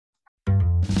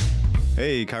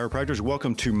Hey, chiropractors,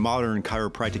 welcome to Modern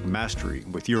Chiropractic Mastery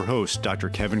with your host, Dr.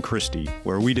 Kevin Christie,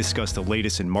 where we discuss the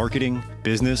latest in marketing,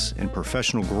 business, and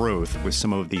professional growth with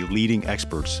some of the leading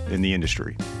experts in the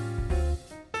industry.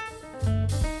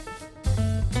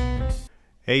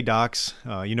 Hey, docs.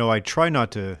 I try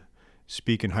not to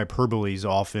speak in hyperboles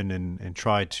often and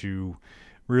try to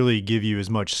really give you as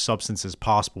much substance as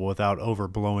possible without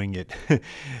overblowing it.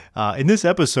 In this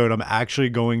episode, I'm actually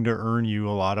going to earn you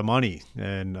a lot of money,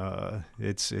 and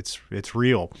it's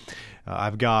real.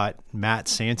 I've got Matt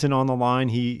Santen on the line.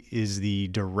 He is the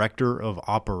Director of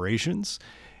Operations,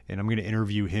 and I'm going to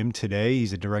interview him today.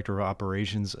 He's a Director of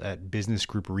Operations at Business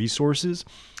Group Resources.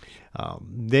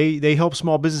 They help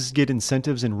small businesses get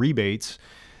incentives and rebates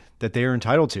that they are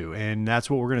entitled to. And that's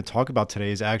what we're going to talk about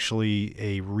today is actually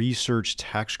a research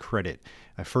tax credit.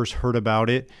 I first heard about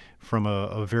it from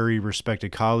a very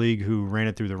respected colleague who ran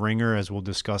it through the ringer, as we'll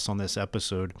discuss on this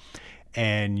episode.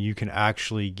 And you can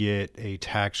actually get a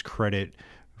tax credit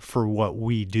for what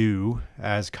we do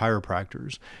as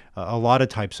chiropractors. A lot of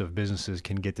types of businesses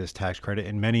can get this tax credit,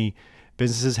 and many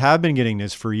businesses have been getting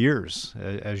this for years,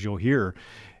 as you'll hear.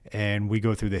 And we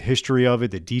go through the history of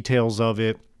it, the details of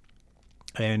it,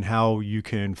 and how you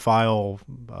can file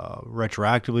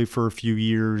retroactively for a few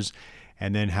years,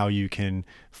 and then how you can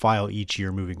file each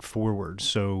year moving forward.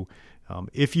 So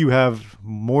if you have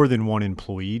more than one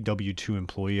employee, W-2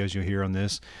 employee, as you'll hear on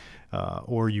this,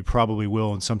 or you probably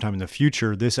will in sometime in the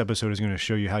future, this episode is going to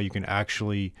show you how you can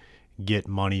actually get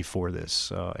money for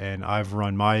this. And I've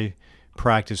run my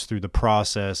practice through the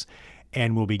process,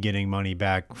 and we'll be getting money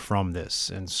back from this.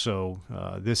 And so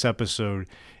this episode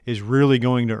is really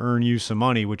going to earn you some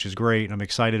money, which is great. And I'm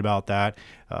excited about that.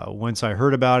 Once I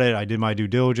heard about it, I did my due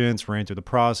diligence, ran through the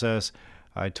process.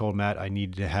 I told Matt I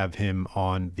needed to have him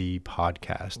on the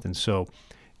podcast. And so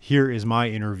here is my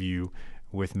interview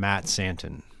with Matt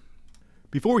Santen.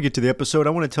 Before we get to the episode,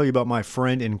 I want to tell you about my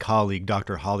friend and colleague,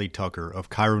 Dr. Holly Tucker of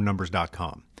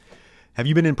ChiroNumbers.com. Have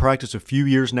you been in practice a few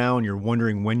years now and you're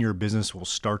wondering when your business will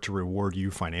start to reward you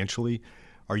financially?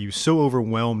 Are you so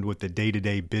overwhelmed with the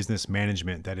day-to-day business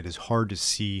management that it is hard to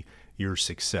see your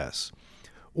success?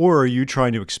 Or are you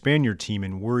trying to expand your team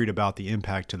and worried about the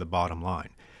impact to the bottom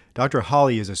line? Dr.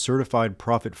 Holly is a certified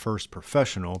profit-first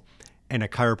professional and a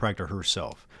chiropractor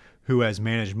herself who has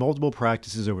managed multiple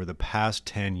practices over the past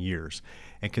 10 years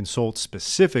and consults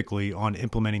specifically on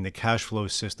implementing the cash flow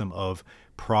system of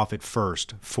Profit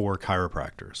First for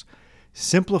chiropractors.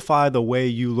 Simplify the way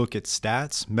you look at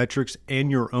stats, metrics,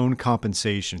 and your own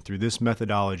compensation through this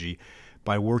methodology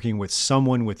by working with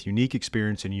someone with unique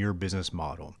experience in your business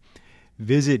model.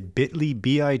 Visit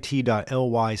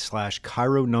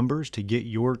bit.ly/chironumbers to get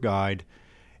your guide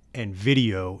and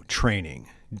video training.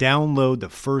 Download the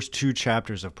first 2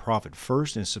 chapters of Profit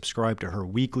First and subscribe to her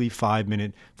weekly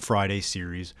 5-minute Friday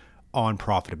series on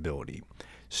profitability.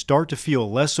 Start to feel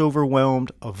less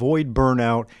overwhelmed, avoid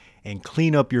burnout, and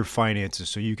clean up your finances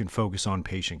so you can focus on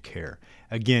patient care.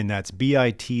 Again, that's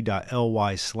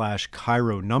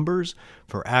bit.ly/chironumbers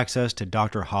for access to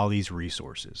Dr. Holly's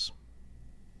resources.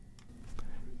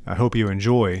 I hope you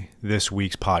enjoy this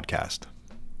week's podcast.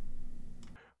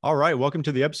 All right. Welcome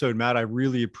to the episode, Matt. I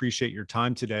really appreciate your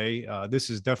time today. This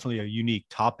is definitely a unique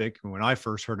topic. When I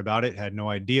first heard about it, had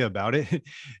no idea about it.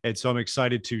 And so I'm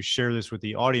excited to share this with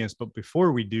the audience. But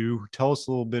before we do, tell us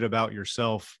a little bit about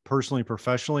yourself personally,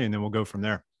 professionally, and then we'll go from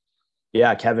there.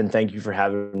 Yeah, Kevin, thank you for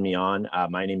having me on.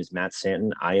 My name is Matt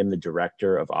Santen. I am the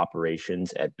Director of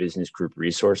Operations at Business Group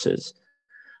Resources.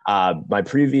 My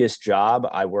previous job,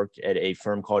 I worked at a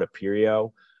firm called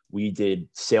Aperio. We did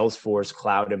Salesforce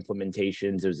cloud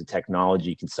implementations. It was a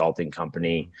technology consulting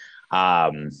company.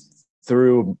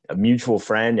 Through a mutual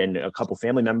friend and a couple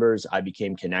family members, I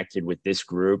became connected with this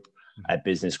group at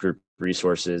Business Group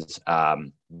Resources.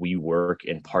 We work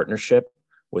in partnership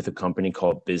with a company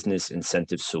called Business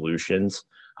Incentive Solutions.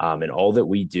 And all that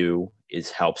we do is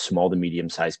help small to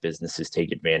medium-sized businesses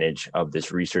take advantage of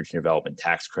this research and development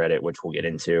tax credit, which we'll get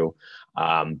into.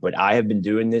 But I have been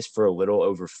doing this for a little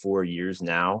over 4 years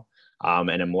now, and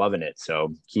I'm loving it.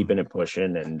 So keeping it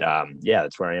pushing, and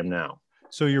that's where I am now.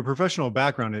 So your professional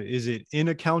background, is it in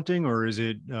accounting or is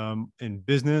it in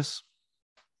business?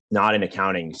 Not in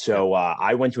accounting. So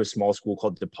I went to a small school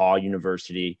called DePaul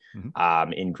University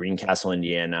in Greencastle,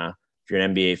 Indiana. If you're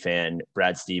an NBA fan,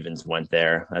 Brad Stevens went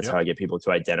there. That's how I get people to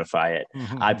identify it.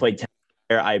 I played tennis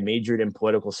there. I majored in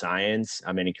political science.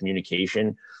 I'm in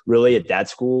communication. Really, at that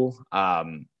school,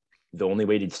 the only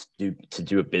way to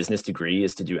do a business degree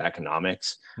is to do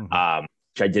economics, which I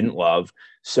didn't love.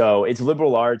 So it's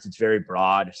liberal arts. It's very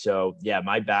broad. So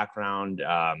my background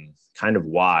kind of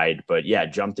wide, but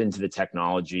jumped into the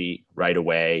technology right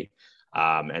away.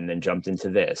 and then jumped into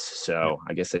this. So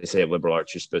I guess they say at liberal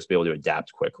arts, you're supposed to be able to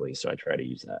adapt quickly. So I try to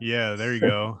use that. Yeah, there you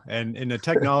go. And the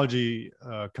technology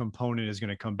component is going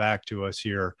to come back to us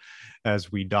here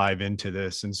as we dive into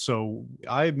this. And so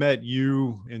I met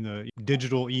you in the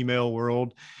digital email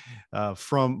world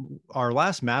from our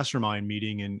last mastermind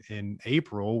meeting in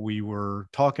April. We were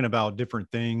talking about different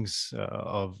things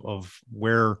of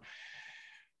where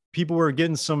people were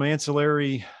getting some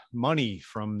ancillary money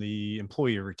from the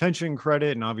employee retention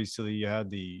credit. And obviously you had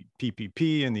the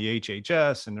PPP and the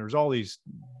HHS, and there's all these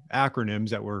acronyms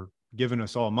that were giving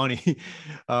us all money,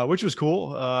 which was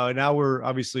cool. Now we're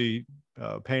obviously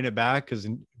paying it back because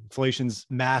inflation's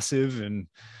massive and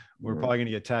we're probably going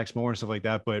to get taxed more and stuff like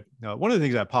that. But one of the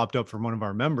things that popped up from one of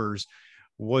our members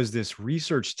was this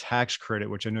research tax credit,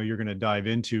 which I know you're going to dive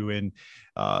into. And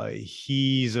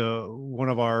he's one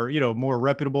of our, more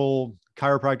reputable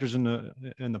chiropractors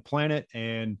in the planet.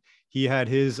 And he had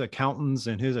his accountants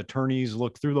and his attorneys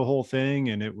look through the whole thing,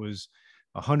 and it was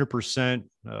 100%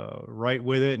 right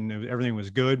with it, and everything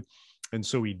was good. And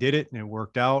so we did it, and it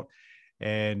worked out.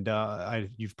 And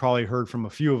you've probably heard from a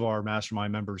few of our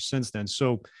mastermind members since then.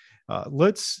 So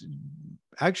let's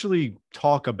actually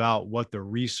talk about what the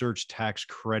research tax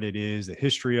credit is, the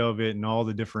history of it, and all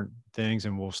the different things,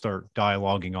 and we'll start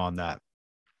dialoguing on that.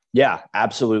 Yeah,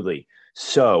 absolutely.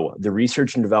 So the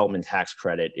research and development tax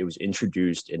credit, it was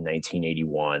introduced in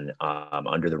 1981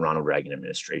 under the Ronald Reagan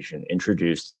administration,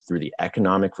 introduced through the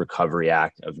Economic Recovery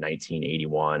Act of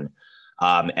 1981.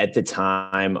 At the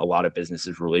time, a lot of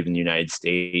businesses were leaving the United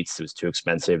States. It was too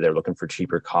expensive. They were looking for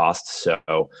cheaper costs.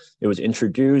 So it was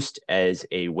introduced as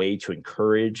a way to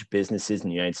encourage businesses in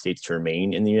the United States to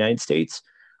remain in the United States,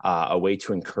 a way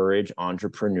to encourage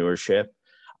entrepreneurship.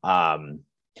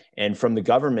 And from the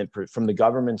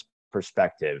government's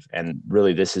perspective, and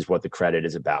really this is what the credit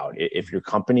is about. If your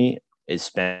company is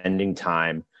spending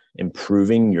time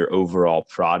improving your overall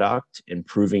product,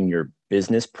 improving your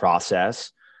business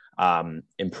process,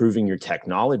 improving your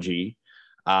technology,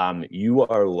 you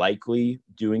are likely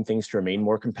doing things to remain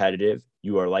more competitive.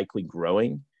 You are likely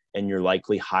growing, and you're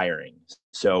likely hiring.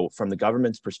 So from the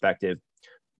government's perspective,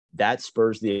 that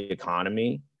spurs the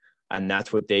economy, and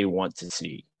that's what they want to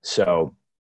see. So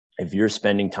if you're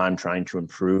spending time trying to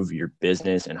improve your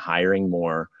business and hiring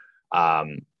more,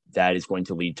 that is going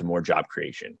to lead to more job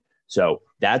creation. So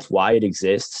that's why it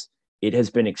exists. It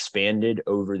has been expanded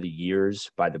over the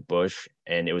years by the Bush,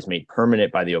 and it was made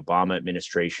permanent by the Obama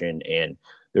administration. And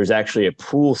there's actually a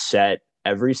pool set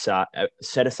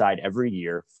aside every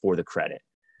year for the credit.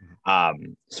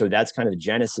 So that's kind of the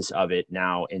genesis of it.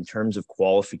 Now, in terms of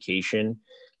qualification,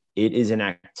 it is an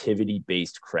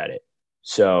activity-based credit.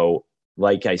 So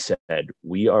like I said,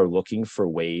 we are looking for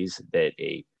ways that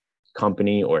a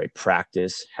company or a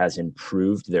practice has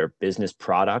improved their business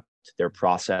product, their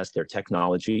process, their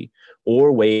technology,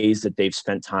 or ways that they've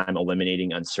spent time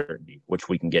eliminating uncertainty, which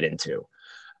we can get into.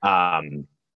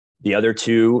 The other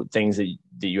two things that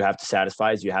you have to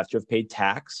satisfy is you have to have paid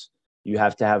tax. You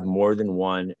have to have more than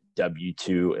one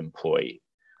W-2 employee.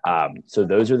 So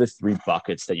those are the three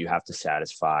buckets that you have to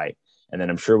satisfy. And then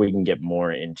I'm sure we can get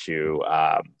more into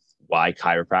why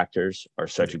chiropractors are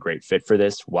such a great fit for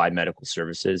this, why medical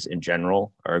services in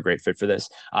general are a great fit for this.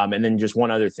 And then just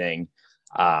one other thing,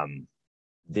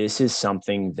 this is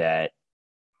something that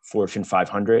Fortune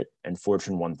 500 and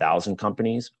Fortune 1000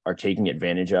 companies are taking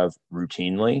advantage of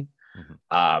routinely.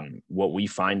 What we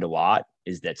find a lot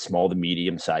is that small to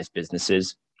medium-sized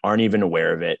businesses aren't even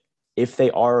aware of it. If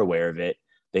they are aware of it,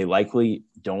 they likely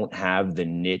don't have the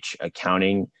niche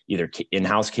accounting, either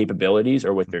in-house capabilities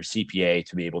or with their CPA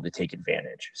to be able to take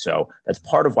advantage. So that's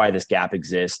part of why this gap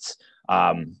exists.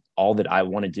 All that I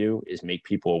want to do is make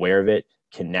people aware of it,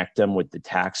 connect them with the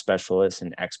tax specialists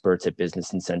and experts at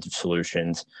Business Incentive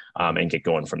Solutions, and get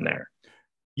going from there.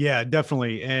 Yeah,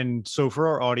 definitely. And so for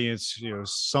our audience,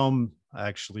 some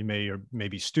actually may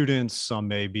be students, some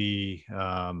may be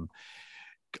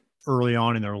early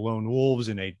on in their lone wolves,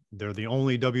 and they're the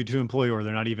only W-2 employee, or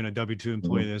they're not even a W-2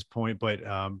 employee at this point. But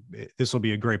this will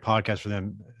be a great podcast for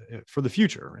them for the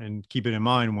future. And keep it in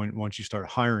mind once you start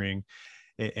hiring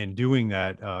and doing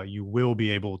that, you will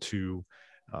be able to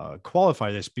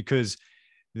qualify this, because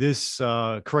this,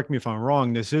 correct me if I'm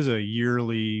wrong, this is a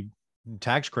yearly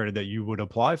tax credit that you would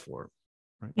apply for.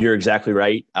 Right? You're exactly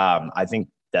right. I think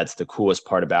that's the coolest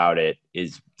part about it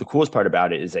is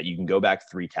that you can go back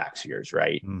 3 tax years,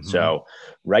 right? So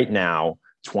right now,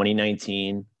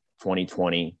 2019,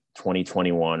 2020,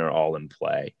 2021 are all in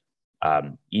play.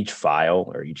 Each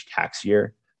file or each tax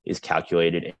year is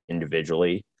calculated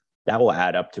individually. That will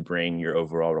add up to bring your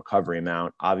overall recovery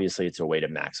amount. Obviously, it's a way to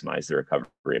maximize the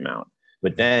recovery amount.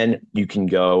 But then you can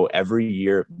go every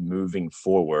year moving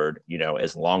forward,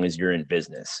 as long as you're in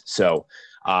business. So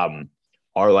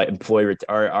our like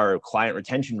our client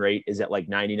retention rate is at like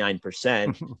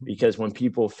 99%, because when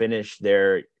people finish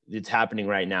it's happening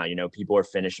right now, people are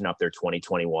finishing up their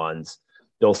 2021s.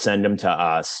 They'll send them to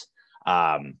us.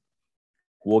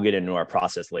 We'll get into our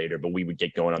process later, but we would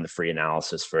get going on the free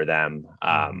analysis for them.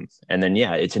 And then,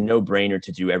 yeah, it's a no-brainer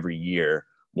to do every year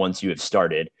once you have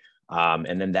started.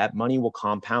 And then that money will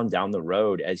compound down the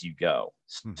road as you go.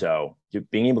 So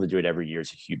being able to do it every year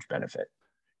is a huge benefit.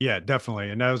 Yeah,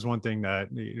 definitely. And that was one thing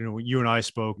that, you and I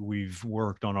spoke, we've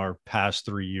worked on our past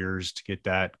 3 years to get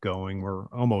that going. We're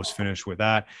almost finished with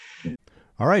that.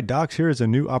 All right, docs, here is a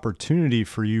new opportunity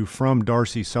for you from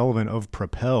Darcy Sullivan of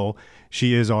Propel.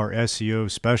 She is our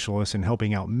SEO specialist in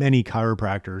helping out many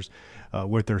chiropractors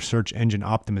with their search engine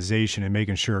optimization and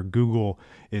making sure Google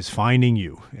is finding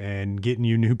you and getting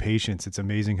you new patients. It's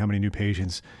amazing how many new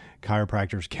patients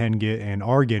chiropractors can get and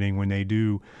are getting when they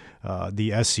do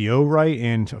the SEO right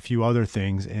and a few other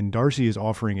things. And Darcy is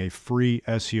offering a free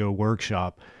SEO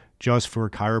workshop just for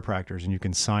chiropractors, and you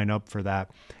can sign up for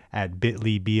that at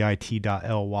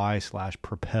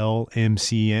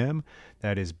bit.ly/propelmcm.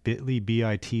 That is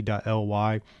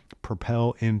bit.ly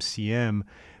propelmcm,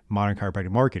 modern chiropractic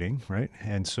marketing, right?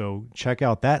 And so check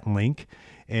out that link,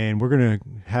 and we're going to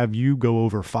have you go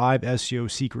over 5 SEO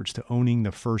secrets to owning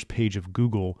the first page of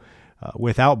Google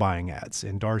without buying ads.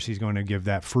 And Darcy's going to give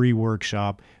that free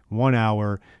workshop, 1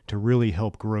 hour, to really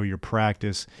help grow your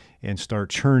practice and start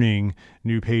churning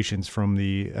new patients from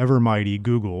the ever mighty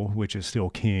Google, which is still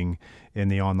king in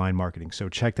the online marketing. So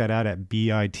check that out at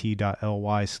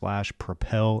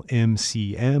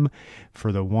bit.ly/propelmcm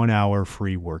for the 1 hour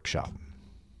free workshop.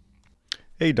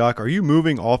 Hey doc, are you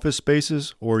moving office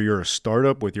spaces, or you're a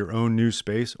startup with your own new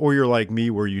space, or you're like me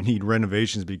where you need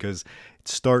renovations because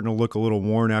it's starting to look a little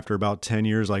worn after about 10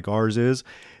 years like ours is?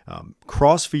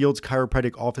 Crossfield's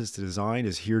Chiropractic Office Design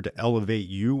is here to elevate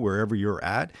you wherever you're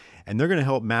at, and they're going to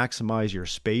help maximize your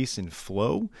space and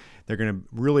flow. They're going to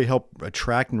really help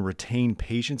attract and retain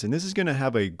patients, and this is going to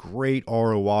have a great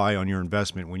ROI on your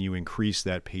investment when you increase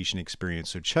that patient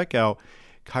experience. So check out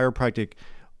Chiropractic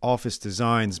Office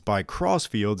Designs by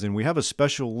Crossfields, and we have a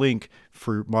special link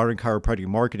for modern chiropractic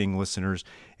marketing listeners,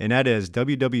 and that is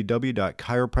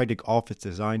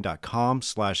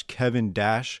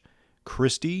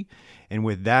www.chiropracticofficedesign.com/Kevin-Christie. And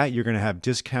with that, you're going to have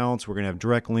discounts. We're going to have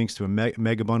direct links to a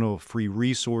mega bundle of free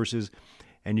resources,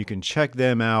 and you can check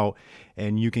them out,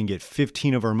 and you can get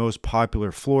 15 of our most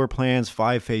popular floor plans,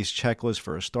 5-phase checklist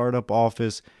for a startup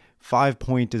office,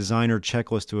 5-point designer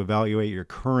checklist to evaluate your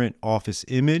current office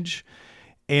image.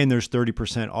 And there's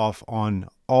 30% off on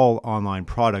all online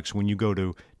products when you go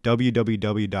to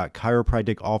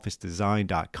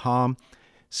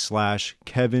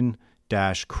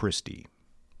www.chiropracticofficedesign.com/Kevin-Christie.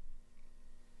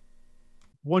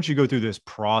 Once you go through this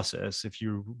process, if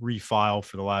you refile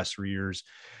for the last 3 years,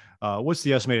 what's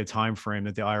the estimated time frame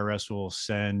that the IRS will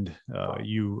send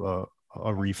you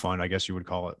a refund, I guess you would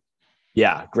call it?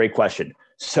 Yeah, great question.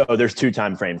 So there's 2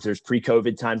 time frames. There's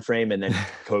pre-COVID time frame and then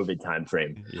COVID time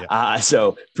frame. Yeah.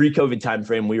 So pre-COVID time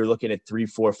frame, we were looking at 3,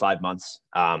 4, 5 months,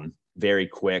 very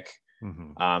quick.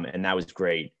 And that was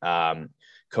great.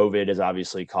 COVID has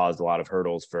obviously caused a lot of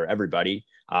hurdles for everybody,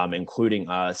 including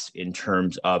us, in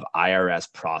terms of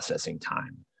IRS processing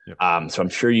time. Yep. So I'm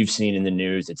sure you've seen in the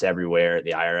news, it's everywhere.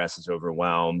 The IRS is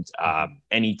overwhelmed.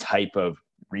 Any type of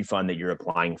refund that you're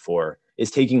applying for is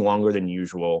taking longer than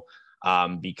usual.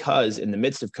 Because in the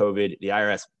midst of COVID, the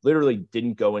IRS literally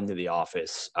didn't go into the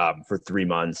office for 3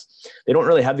 months. They don't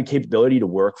really have the capability to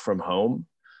work from home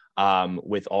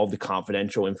with all the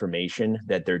confidential information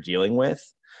that they're dealing with.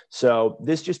 So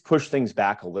this just pushed things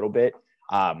back a little bit.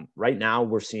 Right now,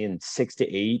 we're seeing 6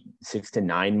 to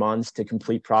 9 months to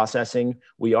complete processing.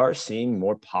 We are seeing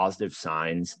more positive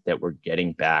signs that we're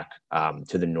getting back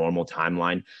to the normal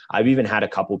timeline. I've even had a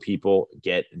couple people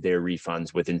get their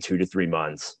refunds within 2 to 3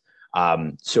 months.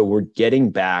 So we're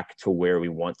getting back to where we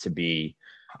want to be.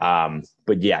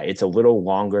 But yeah, it's a little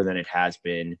longer than it has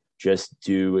been just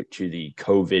due to the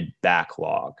COVID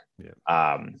backlog. Yeah.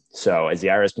 So as the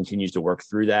IRS continues to work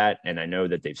through that, and I know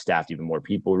that they've staffed even more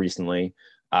people recently,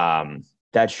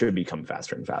 that should become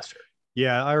faster and faster.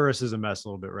 Yeah, IRS is a mess a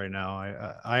little bit right now.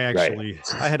 I actually,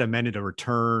 I had amended a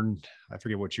return. I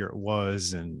forget what year it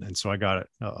was. And so I got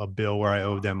a bill where I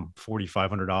owed them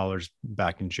 $4,500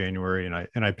 back in January,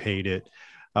 and I paid it.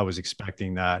 I was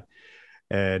expecting that.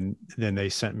 And then they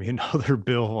sent me another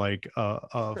bill like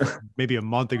maybe a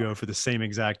month ago for the same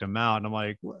exact amount. And I'm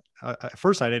like, what? At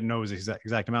first I didn't know it was the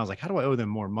exact amount. I was like, how do I owe them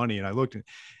more money? And I looked and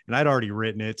I'd already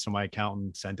written it. So my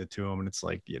accountant sent it to them. And it's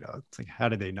like, it's like, how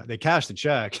did they know? They cashed the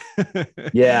check.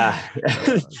 Yeah,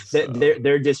 So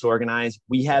they're disorganized.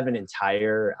 We have an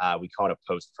entire we call it a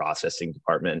post processing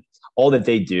department. All that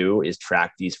they do is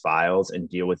track these files and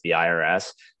deal with the IRS.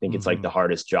 I think it's like the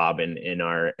hardest job in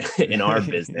our in our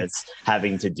business,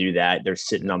 having to do that. They're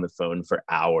sitting on the phone for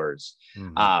hours.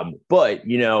 But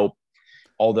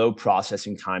although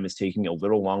processing time is taking a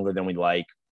little longer than we like,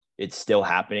 it's still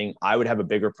happening. I would have a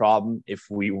bigger problem if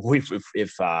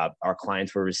our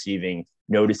clients were receiving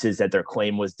notices that their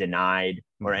claim was denied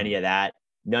or any of that.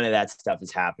 None of that stuff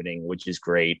is happening, which is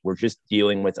great. We're just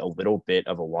dealing with a little bit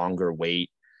of a longer wait,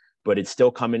 but it's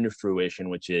still coming to fruition,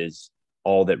 which is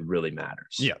all that really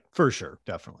matters. Yeah, for sure.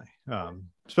 Definitely.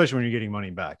 Especially when you're getting money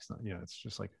back. It's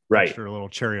just like extra little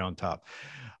cherry on top.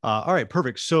 All right,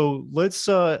 perfect. So let's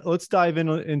dive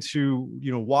into,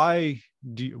 why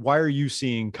are you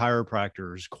seeing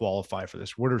chiropractors qualify for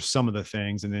this? What are some of the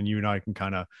things? And then you and I can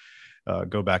kind of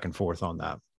go back and forth on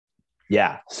that.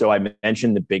 Yeah. So I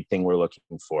mentioned the big thing we're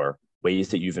looking for: ways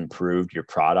that you've improved your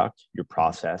product, your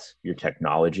process, your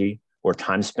technology, or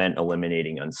time spent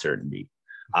eliminating uncertainty.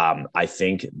 I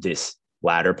think this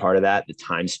latter part of that, the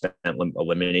time spent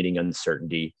eliminating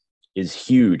uncertainty, is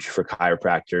huge for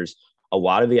chiropractors. A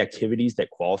lot of the activities that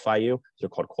qualify you, they're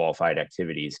called qualified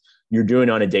activities, you're doing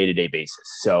on a day-to-day basis.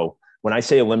 So when I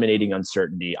say eliminating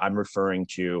uncertainty, I'm referring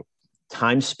to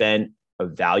time spent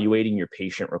evaluating your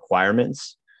patient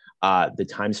requirements, the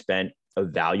time spent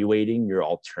evaluating your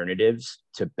alternatives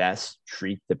to best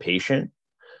treat the patient,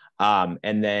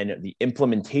 and then the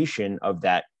implementation of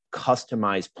that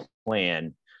customized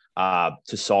plan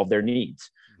to solve their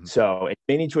needs. So you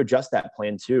may need to adjust that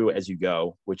plan too as you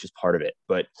go, which is part of it.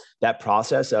 But that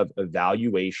process of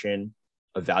evaluating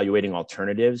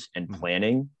alternatives and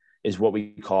planning is what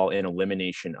we call an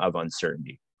elimination of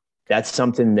uncertainty. That's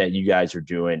something that you guys are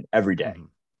doing every day,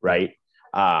 right?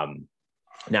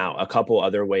 Now, a couple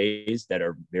other ways that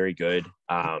are very good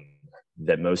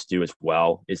that most do as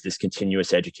well is this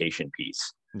continuous education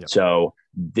piece. Yep. So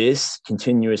this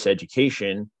continuous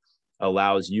education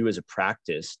allows you as a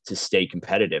practice to stay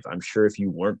competitive. I'm sure if you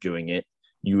weren't doing it,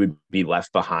 you would be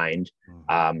left behind.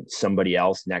 Somebody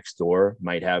else next door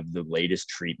might have the latest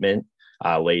treatment,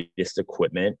 latest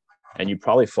equipment, and you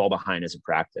probably fall behind as a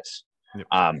practice.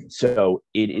 Yep. So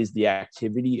it is the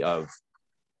activity of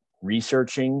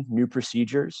researching new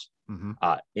procedures,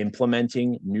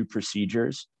 implementing new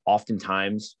procedures.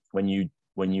 Oftentimes, when you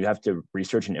have to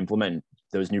research and implement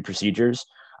those new procedures,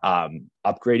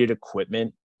 upgraded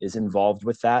equipment is involved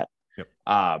with that. Yep.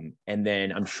 And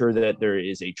then I'm sure that there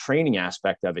is a training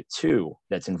aspect of it too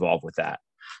that's involved with that.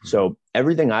 So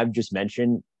everything I've just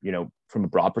mentioned, from a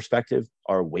broad perspective,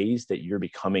 are ways that you're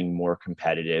becoming more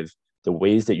competitive, the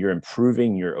ways that you're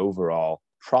improving your overall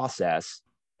process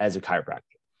as a chiropractor.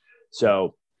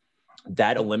 So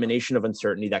that elimination of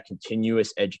uncertainty, that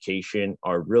continuous education,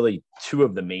 are really two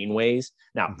of the main ways.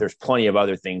 Now, there's plenty of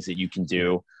other things that you can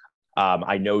do.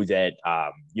 I know that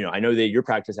your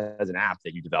practice has an app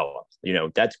that you developed.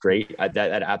 That's great.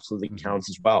 That absolutely counts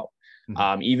as well.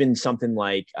 Even something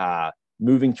like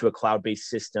moving to a cloud-based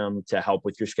system to help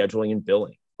with your scheduling and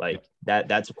billing,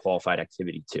 that's a qualified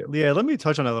activity too. Yeah, let me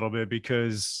touch on that a little bit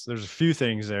because there's a few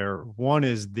things there. One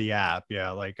is the app.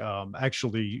 Yeah,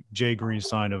 actually Jay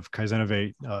Greenstein of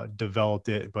Kaizenovate developed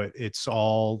it, but it's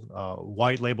all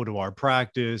white label to our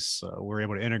practice. We're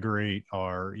able to integrate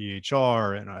our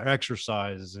EHR and our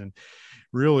exercises and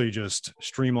really just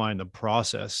streamline the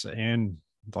process. And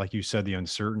like you said, the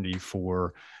uncertainty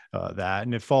for that.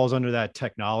 And it falls under that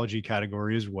technology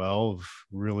category as well, of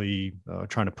really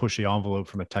trying to push the envelope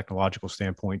from a technological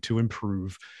standpoint to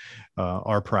improve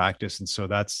our practice. And so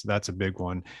that's a big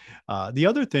one. The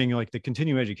other thing, like the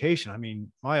continuing education, I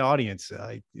mean, my audience,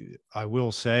 I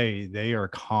will say they are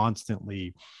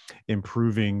constantly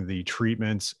improving the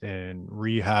treatments and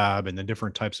rehab and the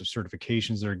different types of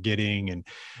certifications they're getting. And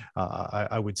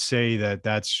I would say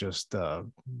that's just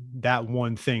that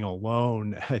one thing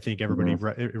alone. I think everybody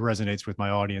resonates with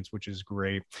my audience, which is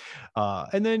great.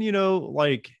 And then,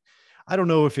 I don't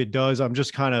know if it does. I'm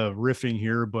just kind of riffing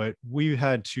here, but we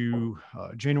had to,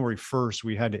 January 1st,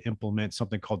 we had to implement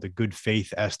something called the good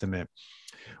faith estimate,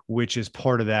 which is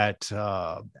part of that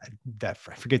I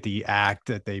forget the act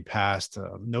that they passed,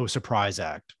 No Surprise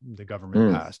Act, the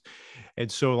government passed.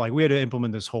 And so we had to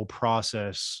implement this whole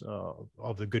process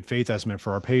of the good faith estimate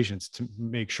for our patients to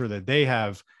make sure that they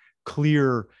have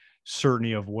clear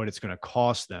certainty of what it's going to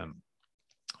cost them.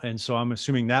 And so I'm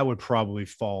assuming that would probably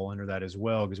fall under that as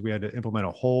well, because we had to implement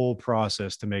a whole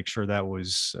process to make sure that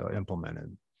was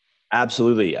implemented.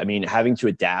 Absolutely. I mean, having to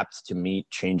adapt to meet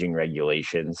changing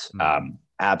regulations, Mm-hmm.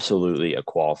 absolutely a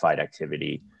qualified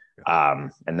activity.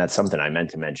 And that's something I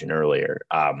meant to mention earlier.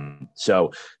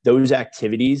 So those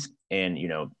activities, and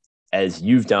as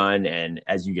you've done and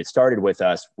as you get started with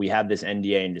us, we have this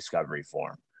NDA and discovery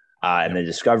form. And Yep. the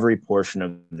discovery portion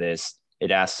of this,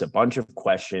 it asks a bunch of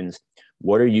questions.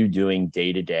 What are you doing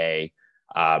day to day,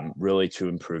 really to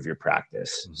improve your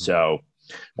practice? Mm-hmm. So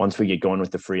once we get going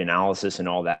with the free analysis and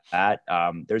all that,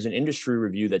 there's an industry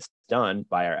review that's done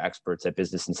by our experts at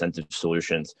Business Incentive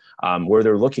Solutions, where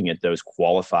they're looking at those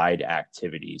qualified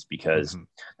activities, because Mm-hmm.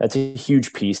 that's a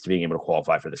huge piece to being able to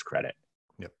qualify for this credit.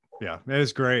 Yep. Yeah, that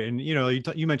is great. And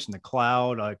you mentioned the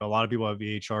cloud. Like a lot of people have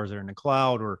EHRs that are in the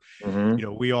cloud, or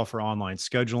Mm-hmm. we offer online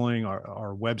scheduling.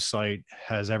 Our website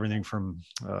has everything from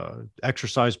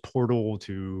exercise portal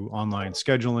to online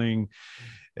scheduling.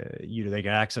 They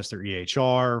can access their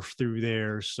EHR through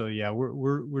there. So yeah,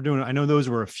 we're doing. I know those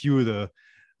were a few of the,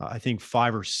 I think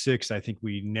 5 or 6. I think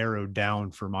we narrowed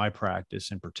down for my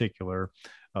practice in particular,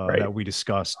 Right. that we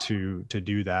discussed to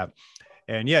do that.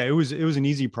 And yeah, it was an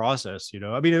easy process.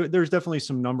 I mean, there's definitely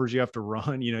some numbers you have to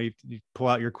run. You pull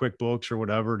out your QuickBooks or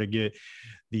whatever to get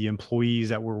the employees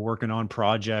that were working on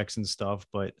projects and stuff.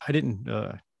 But I didn't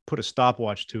put a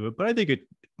stopwatch to it. But I think it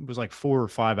was like 4 or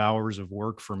 5 hours of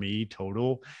work for me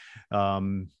total.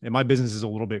 And my business is a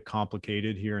little bit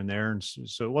complicated here and there, and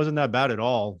so it wasn't that bad at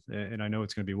all. And I know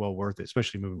it's going to be well worth it,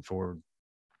 especially moving forward.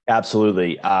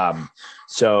 Absolutely.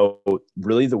 So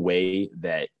really the way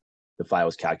that the file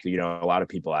is calculated, a lot of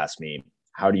people ask me,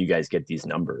 how do you guys get these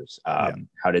numbers? Yeah.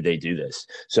 How did they do this?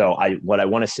 So what I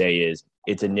want to say is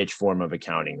it's a niche form of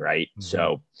accounting, right? Mm-hmm.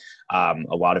 So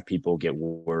a lot of people get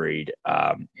worried.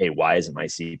 Hey, why isn't my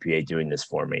CPA doing this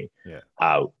for me?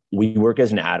 Yeah. We work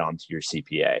as an add-on to your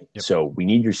CPA. Yep. So we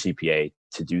need your CPA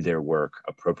to do their work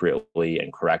appropriately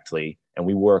and correctly. And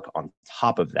we work on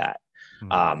top of that.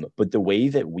 Mm-hmm. But the way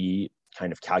that we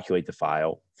kind of calculate the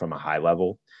file from a high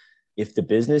level, if the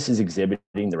business is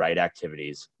exhibiting the right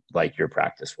activities, like your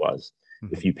practice was,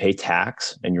 Mm-hmm. if you pay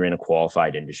tax and you're in a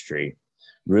qualified industry,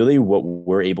 really what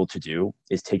we're able to do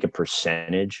is take a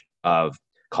percentage of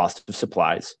cost of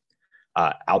supplies,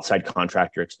 outside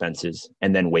contractor expenses,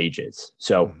 and then wages.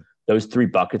 So Mm-hmm. those 3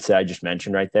 buckets that I just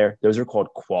mentioned right there, those are called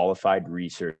qualified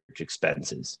research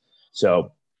expenses.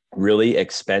 So really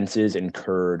expenses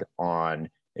incurred on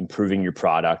improving your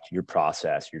product, your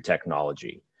process, your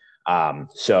technology.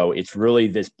 So it's really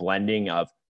this blending of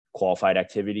qualified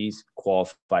activities,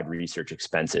 qualified research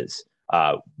expenses.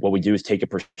 What we do is take a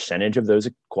percentage of those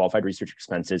qualified research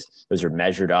expenses. Those are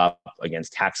measured up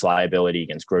against tax liability,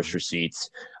 against gross receipts.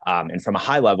 And from a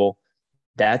high level,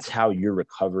 that's how your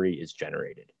recovery is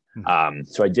generated. Mm-hmm.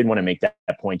 So I did want to make that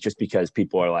point, just because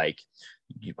people are like,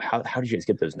 how did you guys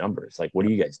get those numbers? Like, what are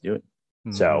Yep. you guys doing?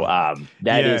 So Mm-hmm.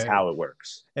 that is Yeah. how it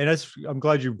works. And I'm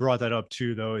glad you brought that up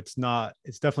too, though. It's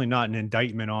definitely not an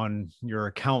indictment on your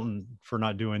accountant for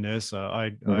not doing this.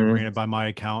 I Mm-hmm. ran it by my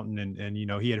accountant, and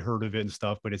he had heard of it and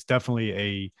stuff, but it's definitely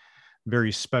a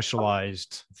very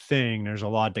specialized thing. There's a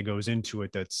lot that goes into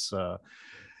it. That's,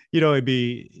 it'd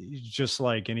be just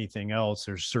like anything else.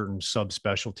 There's certain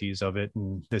subspecialties of it,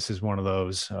 and this is one of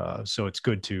those. So it's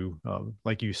good to,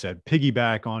 like you said,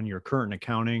 piggyback on your current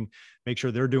accounting, make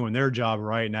sure they're doing their job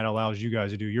right, and that allows you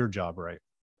guys to do your job right.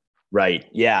 Right.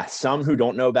 Yeah. Some who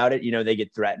don't know about it, they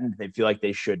get threatened. They feel like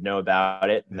they should know about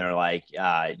it. And Yeah. they're like,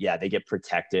 yeah, they get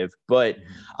protective. But,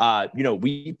 Mm-hmm.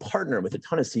 we partner with a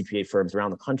ton of CPA firms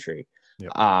around the country,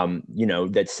 Yep.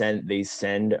 they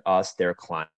send us their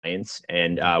clients,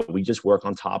 and Mm-hmm. we just work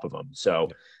on top of them. So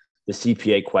Yep. the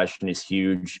CPA question is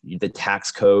huge. The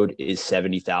tax code is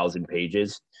 70,000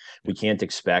 pages. We Yep. can't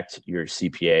expect your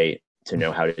CPA to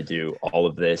know how to do all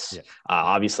of this. Yeah.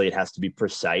 Obviously, it has to be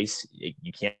precise.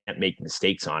 You can't make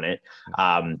mistakes on it.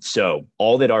 Yeah. So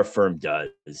all that our firm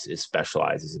does is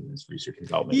specializes in this research and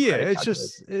development Yeah, credit it's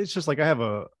calculation. just like I have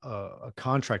a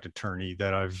contract attorney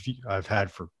that I've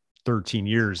had for 13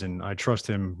 years, and I trust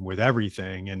him with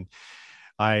everything. And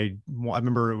I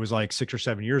remember it was like 6 or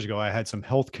 7 years ago. I had some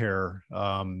healthcare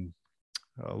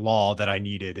law that I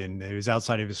needed, and it was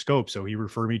outside of his scope. So he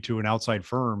referred me to an outside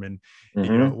firm, and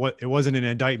Mm-hmm. what it wasn't an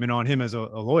indictment on him as a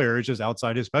lawyer. It's just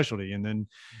outside his specialty. And then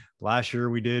last year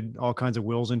we did all kinds of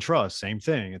wills and trusts. Same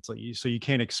thing. It's like so you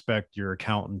can't expect your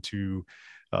accountant to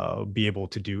be able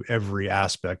to do every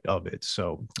aspect of it.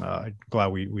 So glad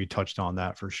we touched on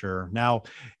that for sure. Now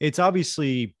it's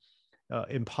obviously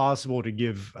impossible to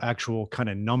give actual kind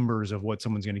of numbers of what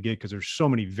someone's going to get because there's so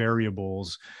many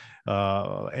variables.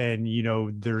 And,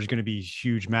 there's going to be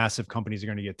huge, massive companies that are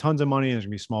going to get tons of money. There's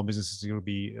going to be small businesses that are going to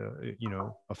be,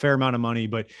 a fair amount of money.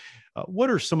 But what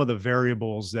are some of the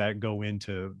variables that go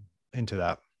into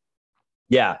that?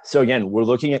 Yeah. So again, we're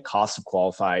looking at cost of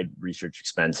qualified research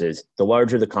expenses. The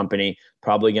larger the company,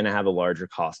 probably going to have a larger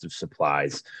cost of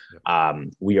supplies.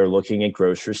 We are looking at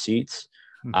gross receipts.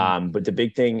 But the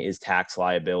big thing is tax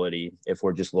liability if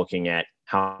we're just looking at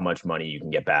how much money you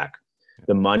can get back.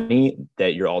 The money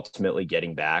that you're ultimately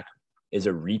getting back is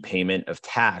a repayment of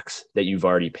tax that you've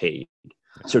already paid.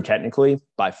 So technically,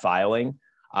 by filing,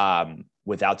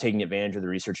 without taking advantage of the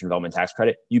research and development tax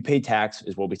credit, you pay tax,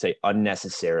 is what we say,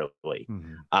 unnecessarily.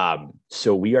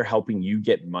 So we are helping you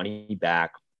get money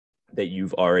back that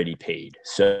you've already paid.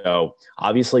 So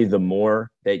obviously, the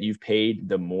more that you've paid,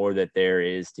 the more that there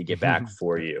is to get back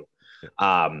for you.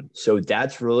 So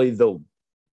that's really the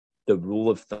rule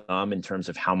of thumb in terms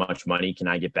of how much money can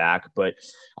I get back. But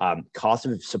cost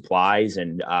of supplies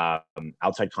and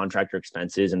outside contractor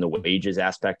expenses and the wages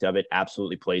aspect of it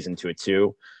absolutely plays into it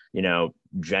too.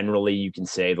 Generally you can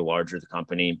say the larger the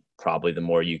company, probably the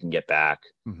more you can get back.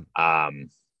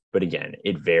 But again,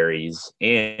 it varies.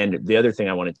 And the other thing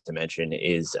I wanted to mention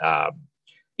is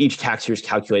each tax year is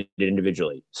calculated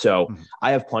individually. So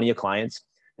I have plenty of clients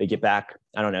that get back,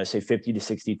 I don't know, say 50 to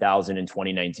 60,000 in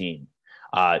 2019.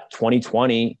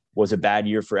 2020 was a bad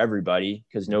year for everybody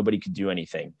because nobody could do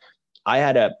anything. I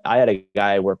had a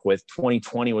guy I work with.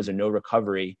 2020 was a no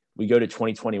recovery. We go to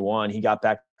 2021. He got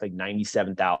back like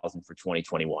 97,000 for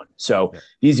 2021. So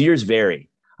these years vary.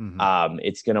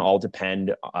 It's going to all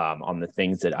depend on the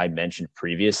things that I mentioned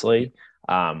previously.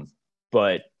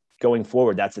 But going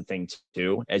forward, that's the thing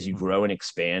too. As you grow and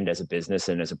expand as a business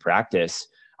and as a practice,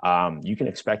 you can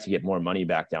expect to get more money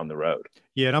back down the road.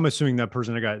 Yeah, and I'm assuming that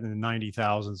person that got in the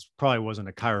 90,000s probably wasn't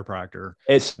a chiropractor.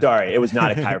 It was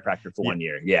not a chiropractor for 1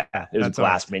 year. Yeah, it was a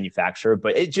glass manufacturer,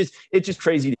 but it's just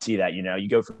crazy to see that, you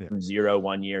go from zero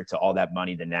 1 year to all that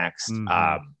money the next.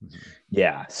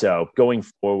 Yeah, so going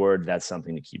forward, that's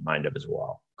something to keep mind of as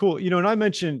well. Cool. And I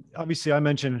mentioned how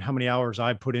many hours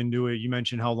I put into it. You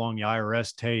mentioned how long the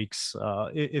IRS takes.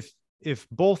 If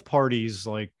both parties,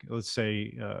 like, let's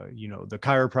say, the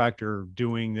chiropractor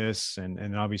doing this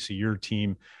and obviously your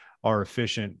team are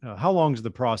efficient, how long is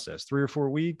the process? 3 or 4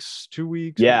 weeks, 2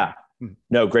 weeks? Yeah,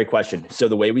 no, great question. So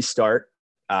the way we start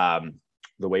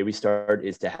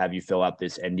is to have you fill out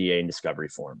this NDA and discovery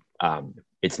form.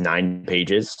 It's 9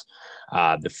 pages.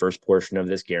 The first portion of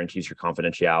this guarantees your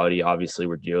confidentiality. Obviously,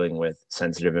 we're dealing with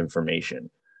sensitive information.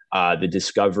 The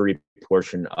discovery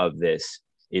portion of this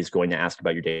is going to ask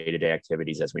about your day-to-day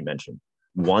activities, as we mentioned.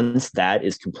 Once that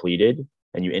is completed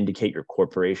and you indicate your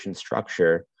corporation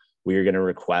structure, we are going to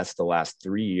request the last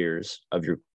 3 years of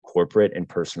your corporate and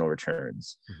personal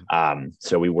returns.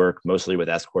 So we work mostly with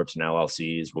S Corps and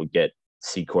LLCs. We'll get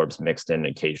C Corps mixed in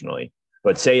occasionally.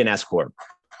 But say an S Corp,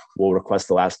 we'll request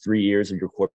the last 3 years of your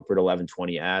corporate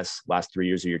 1120S, last 3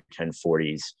 years of your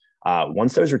 1040s.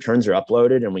 Once those returns are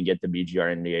uploaded and we get the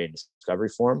BGR NDA and discovery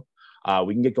form,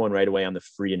 we can get going right away on the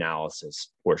free analysis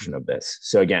portion of this.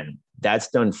 So again, that's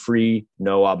done free,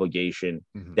 no obligation.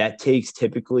 That takes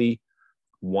typically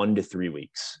 1 to 3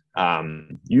 weeks,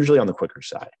 usually on the quicker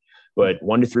side, but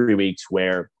 1 to 3 weeks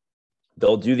where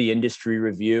they'll do the industry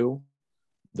review.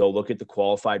 They'll look at the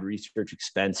qualified research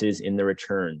expenses in the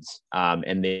returns,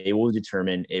 and they will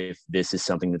determine if this is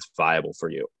something that's viable for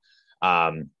you.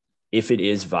 If it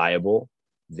is viable,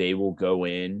 they will go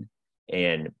in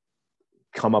and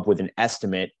come up with an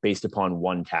estimate based upon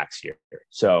 1 tax year.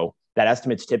 So that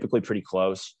estimate's typically pretty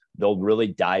close. They'll really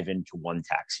dive into 1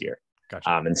 tax year. Gotcha.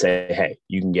 And say, hey,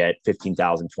 you can get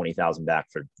 15,000, 20,000 back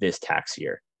for this tax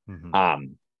year.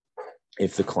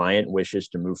 If the client wishes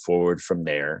to move forward from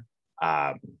there,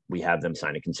 we have them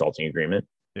sign a consulting agreement.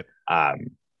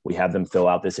 We have them fill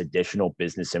out this additional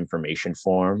business information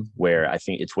form where I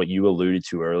think it's what you alluded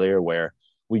to earlier, where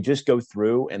we just go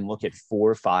through and look at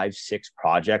 4, 5, 6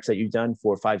 projects that you've done,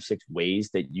 4, 5, 6 ways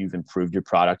that you've improved your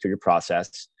product or your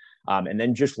process. And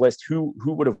then just list who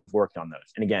would have worked on those.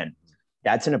 And again,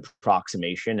 that's an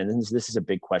approximation. And then this is a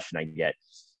big question I get.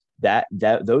 That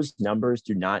those numbers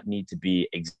do not need to be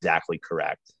exactly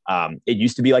correct. It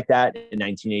used to be like that in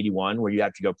 1981, where you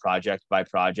have to go project by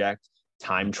project,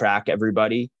 time track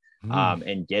everybody,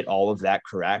 and get all of that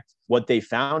correct. What they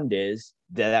found is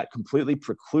that completely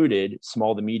precluded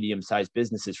small to medium-sized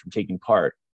businesses from taking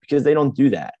part because they don't do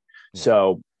that.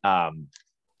 So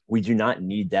we do not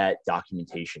need that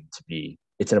documentation to be.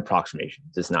 It's an approximation.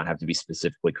 It does not have to be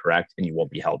specifically correct, and you won't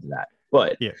be held to that.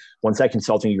 But Yeah. once that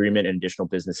consulting agreement and additional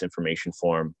business information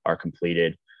form are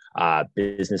completed,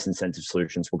 business incentive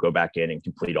solutions will go back in and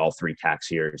complete all 3 tax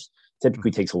years.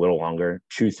 Typically takes a little longer,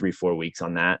 2, 3, 4 weeks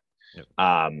on that. Yep.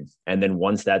 And then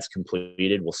once that's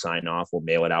completed, we'll sign off, we'll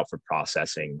mail it out for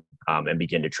processing, and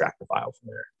begin to track the file from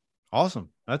there. Awesome.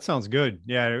 That sounds good.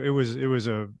 Yeah, it was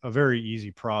a very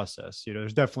easy process.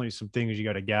 There's definitely some things you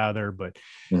got to gather, but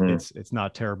it's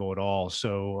not terrible at all.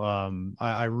 So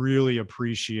I really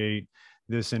appreciate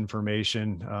this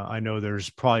information. I know there's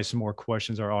probably some more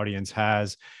questions our audience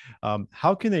has.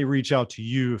 How can they reach out to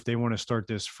you if they want to start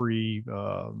this free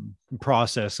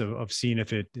process of seeing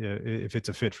if it's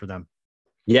a fit for them?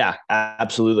 Yeah,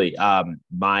 absolutely.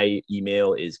 My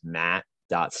email is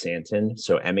Santen,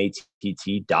 so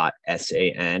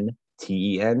matt.santen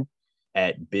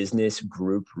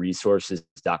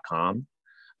 @businessgroupresources.com.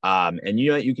 And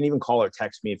you can even call or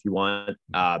text me if you want.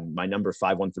 My number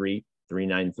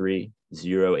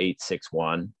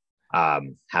 513-393-0861.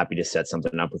 Happy to set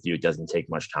something up with you. It doesn't take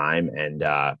much time. And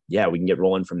we can get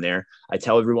rolling from there. I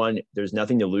tell everyone there's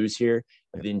nothing to lose here.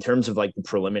 In terms of like the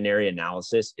preliminary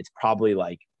analysis, it's probably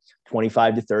like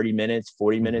 25 to 30 minutes,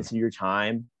 40 minutes of your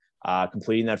time,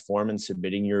 completing that form and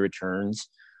submitting your returns.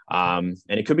 And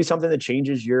it could be something that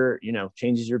changes your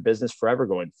business forever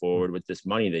going forward with this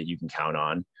money that you can count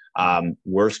on.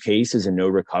 Worst case is a no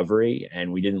recovery,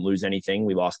 and we didn't lose anything.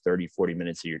 We lost 30, 40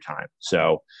 minutes of your time.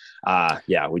 So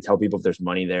we tell people if there's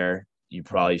money there, you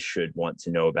probably should want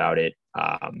to know about it.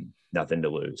 Nothing to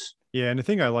lose. Yeah. And the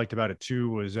thing I liked about it too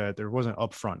was that there wasn't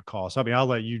upfront costs. I mean, I'll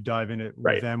let you dive in it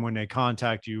with them when they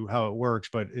contact you, how it works,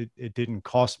 but it didn't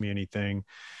cost me anything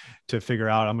to figure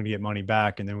out I'm going to get money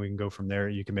back. And then we can go from there.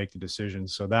 You can make the decision.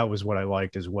 So that was what I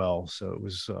liked as well. So it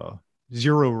was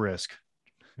zero risk.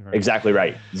 Right? Exactly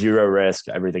right. Zero risk,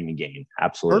 everything to gain.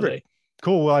 Absolutely. Perfect.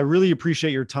 Cool. Well, I really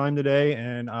appreciate your time today,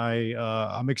 and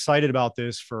I'm excited about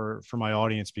this for my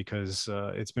audience because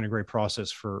it's been a great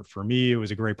process for me. It was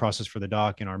a great process for the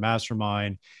doc in our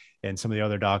mastermind, and some of the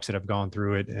other docs that have gone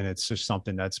through it. And it's just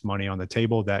something that's money on the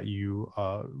table that you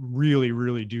really,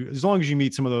 really do, as long as you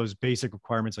meet some of those basic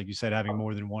requirements, like you said, having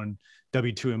more than one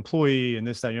W-2 employee and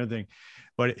this, that, and the other thing.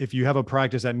 But if you have a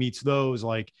practice that meets those,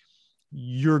 like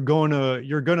you're gonna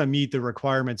meet the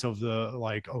requirements of the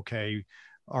okay.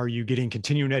 Are you getting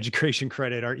continuing education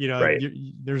credit? Or,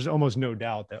 there's almost no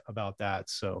doubt about that.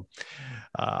 So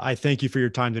I thank you for your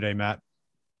time today, Matt.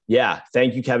 Yeah.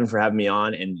 Thank you, Kevin, for having me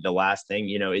on. And the last thing,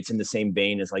 it's in the same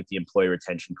vein as like the employee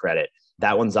retention credit.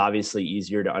 That one's obviously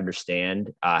easier to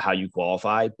understand how you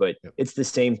qualify, but it's the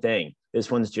same thing.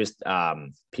 This one's just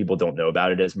people don't know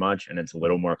about it as much, and it's a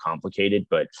little more complicated.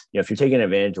 But if you're taking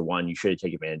advantage of one, you should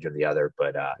take advantage of the other.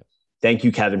 But thank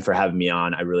you, Kevin, for having me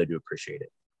on. I really do appreciate it.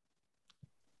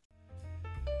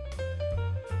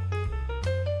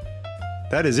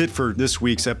 That is it for this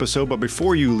week's episode. But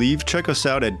before you leave, check us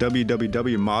out at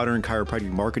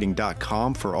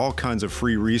www.modernchiropracticmarketing.com for all kinds of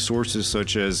free resources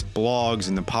such as blogs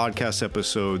and the podcast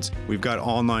episodes. We've got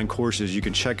online courses. You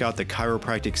can check out the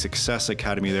Chiropractic Success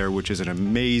Academy there, which is an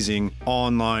amazing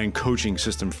online coaching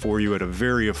system for you at a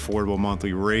very affordable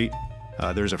monthly rate.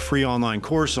 There's a free online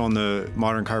course on the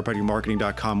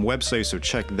modernchiropracticmarketing.com website, so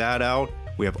check that out.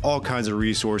 We have all kinds of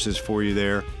resources for you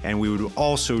there. And we would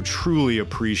also truly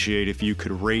appreciate if you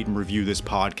could rate and review this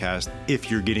podcast if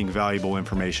you're getting valuable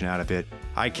information out of it.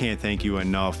 I can't thank you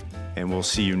enough, and we'll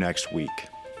see you next week.